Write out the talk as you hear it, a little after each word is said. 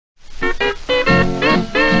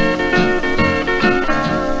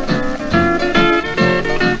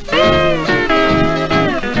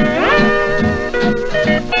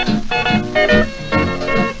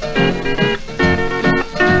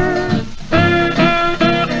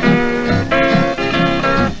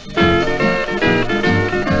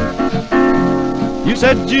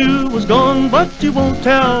said you was gone, but you won't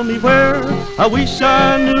tell me where. I wish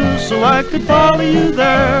I knew so I could follow you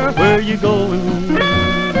there. Where you going?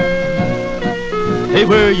 Hey,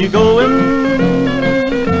 where you going?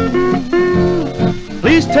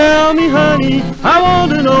 Please tell me, honey, I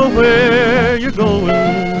want to know where you're going.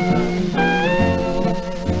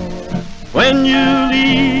 When you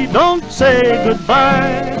leave, don't say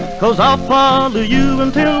goodbye, 'cause I'll follow you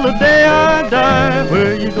until the day I die.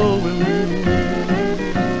 Where you going?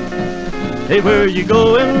 Hey, where you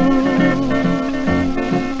going?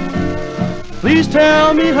 Please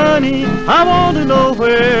tell me, honey, I want to know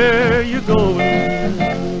where you're going.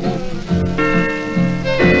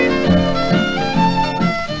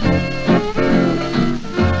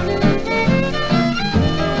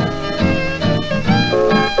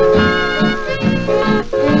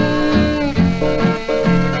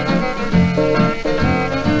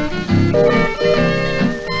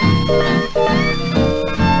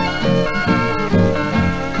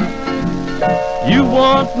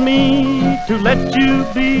 Want me to let you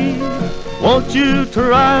be, want you to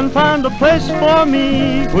try and find a place for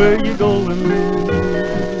me. Where you going?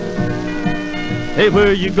 Hey,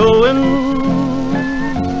 where you going?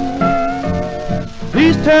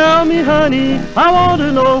 Please tell me, honey, I want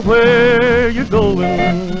to know where you're going.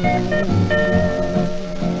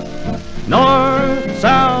 North,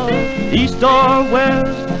 south, east or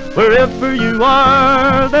west, wherever you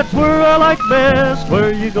are, that's where I like best.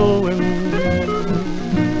 Where you going?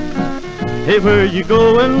 Hey, where you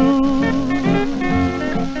going?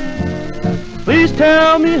 Please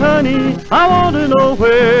tell me, honey, I want to know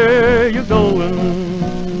where you're going.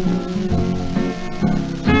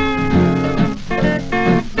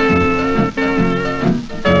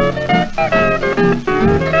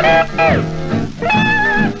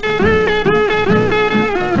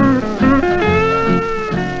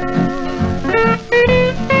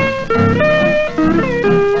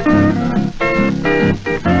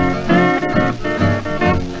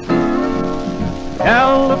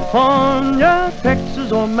 California,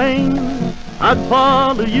 Texas or Maine, I'd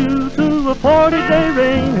follow you to a 40-day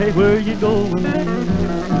rain. Hey, where you going?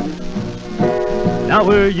 Now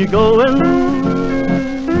where you going?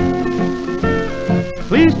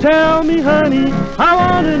 Please tell me, honey, I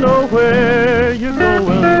want to know where you're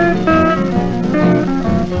going.